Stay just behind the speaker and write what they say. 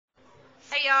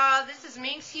Hey y'all, this is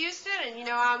Minx Houston, and you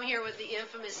know I'm here with the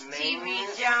infamous TV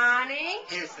Johnny.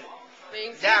 Houston.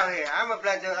 Minx Down here. I'm a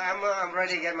black dude. I'm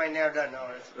ready to get my nail done now.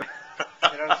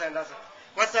 You know what I'm saying?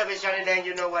 What's up, it's Johnny Dang.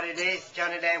 You know what it is.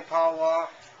 Johnny Dang, Paul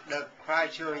Wall, the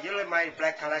Pride Jewelry. You look my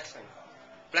black collection.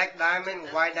 Black diamond,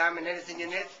 white diamond, anything you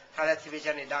need, holla at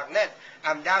tvjohnny.net.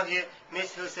 I'm down here,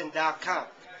 MinxHouston.com.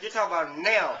 You talk about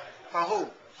nail for who?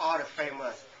 All the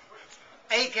famous.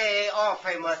 AKA all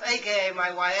famous, AKA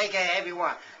my wife, AKA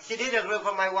everyone. She did a group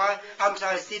for my wife. I'm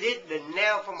sorry, she did the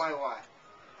nail for my wife.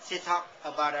 She talked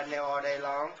about that nail all day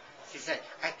long. She said,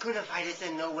 I couldn't find this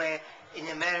in nowhere in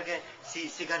America. She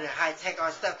got a high tech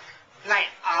on stuff like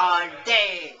all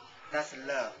day. That's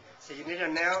love. So you need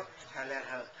a nail, holla at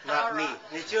her, not me.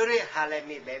 The jewelry, holla at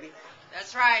me, baby.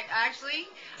 That's right. Actually,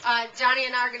 Johnny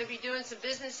and I are going to be doing some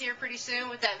business here pretty soon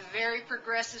with that very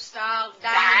progressive style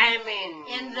diamond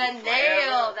in the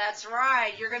nail. That's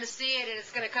right. You're going to see it, and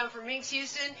it's going to come from Minx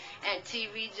Houston and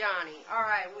TV Johnny. All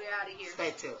right, we're out of here.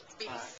 Stay tuned. Peace.